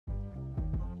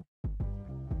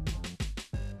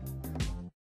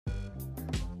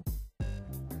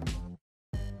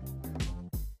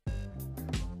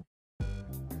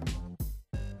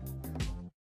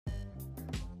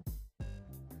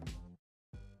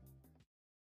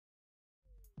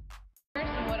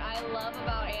I love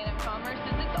about a&m-commerce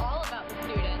is it's all about the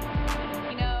students.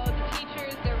 You know, the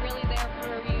teachers, they're really there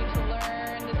for you to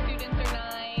learn. The students are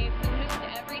nice, and just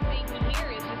everything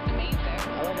here is just amazing.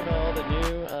 I like about all the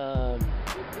new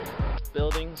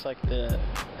buildings, like the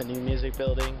new music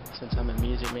building, since I'm a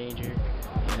music major.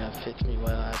 You know, it fits me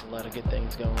well, has a lot of good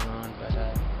things going on. But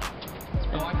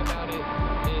what I like about it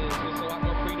is there's a lot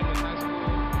more freedom in high school.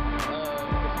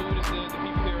 The food is good, the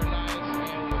people here are nice,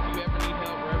 and if you ever need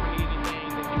help or ever need anything,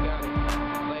 then you got it.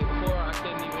 Like before, I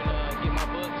couldn't even get my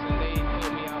books, and they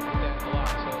helped me out with that a lot,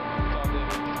 so it's all good.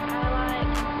 I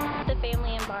like the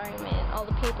family environment. All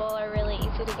the people are really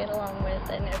easy to get along with,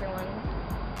 and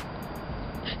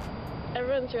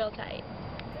everyone's real tight.